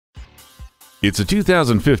It's a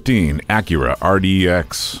 2015 Acura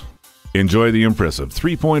RDX. Enjoy the impressive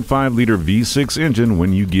 3.5-liter V6 engine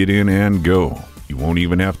when you get in and go. You won't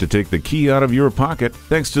even have to take the key out of your pocket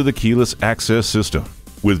thanks to the keyless access system.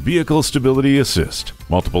 With vehicle stability assist,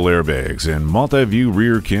 multiple airbags, and multi-view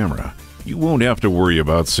rear camera, you won't have to worry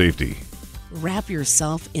about safety. Wrap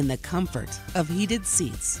yourself in the comfort of heated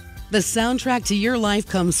seats. The soundtrack to your life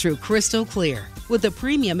comes through crystal clear with the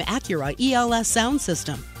premium Acura ELS sound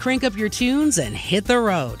system. Crank up your tunes and hit the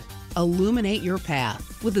road. Illuminate your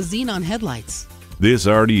path with the xenon headlights. This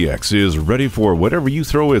RDX is ready for whatever you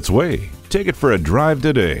throw its way. Take it for a drive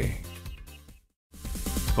today.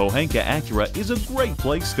 Pohanka Acura is a great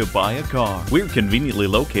place to buy a car. We're conveniently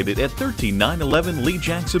located at 13911 Lee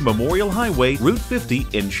Jackson Memorial Highway, Route 50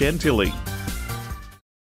 in Chantilly.